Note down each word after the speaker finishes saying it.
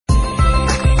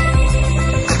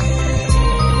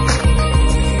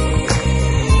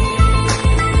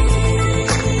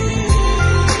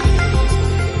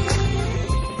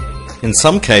In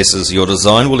some cases, your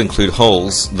design will include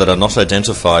holes that are not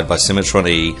identified by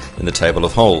CimatronE in the table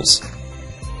of holes.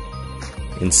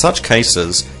 In such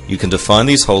cases, you can define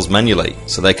these holes manually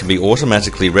so they can be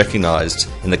automatically recognized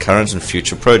in the current and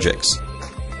future projects.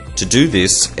 To do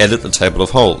this, edit the table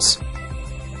of holes.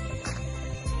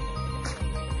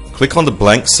 Click on the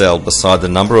blank cell beside the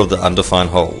number of the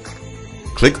undefined hole.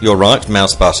 Click your right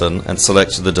mouse button and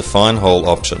select the Define Hole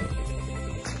option.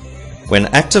 When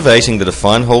activating the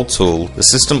Define Hole tool, the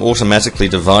system automatically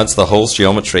divides the hole's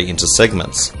geometry into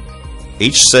segments.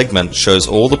 Each segment shows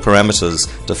all the parameters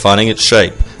defining its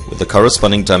shape with the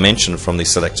corresponding dimension from the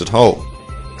selected hole.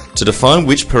 To define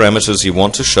which parameters you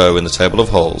want to show in the table of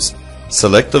holes,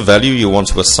 select the value you want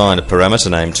to assign a parameter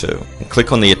name to and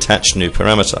click on the Attach New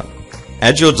Parameter.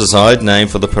 Add your desired name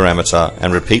for the parameter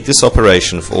and repeat this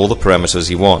operation for all the parameters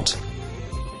you want.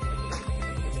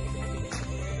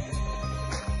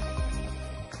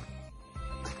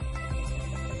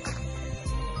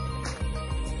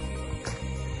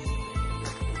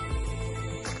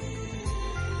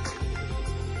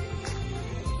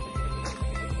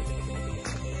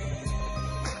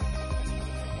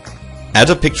 Add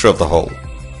a picture of the hole.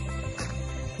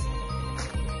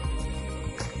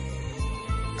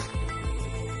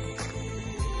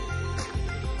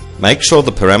 Make sure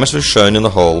the parameters shown in the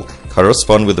hole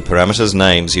correspond with the parameters'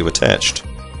 names you attached.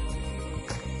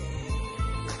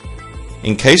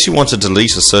 In case you want to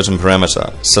delete a certain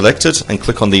parameter, select it and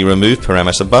click on the Remove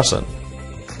Parameter button.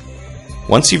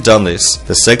 Once you've done this,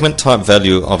 the segment type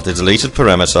value of the deleted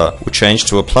parameter will change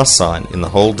to a plus sign in the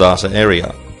hole data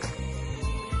area.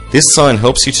 This sign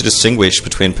helps you to distinguish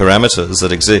between parameters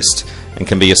that exist and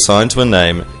can be assigned to a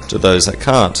name to those that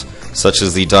can't, such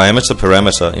as the diameter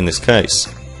parameter in this case.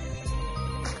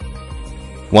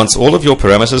 Once all of your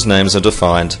parameters' names are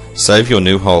defined, save your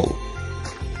new hole.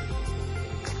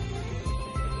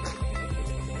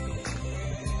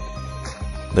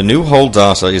 The new hole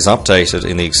data is updated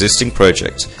in the existing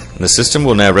project, and the system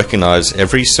will now recognize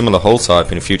every similar hole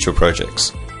type in future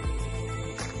projects.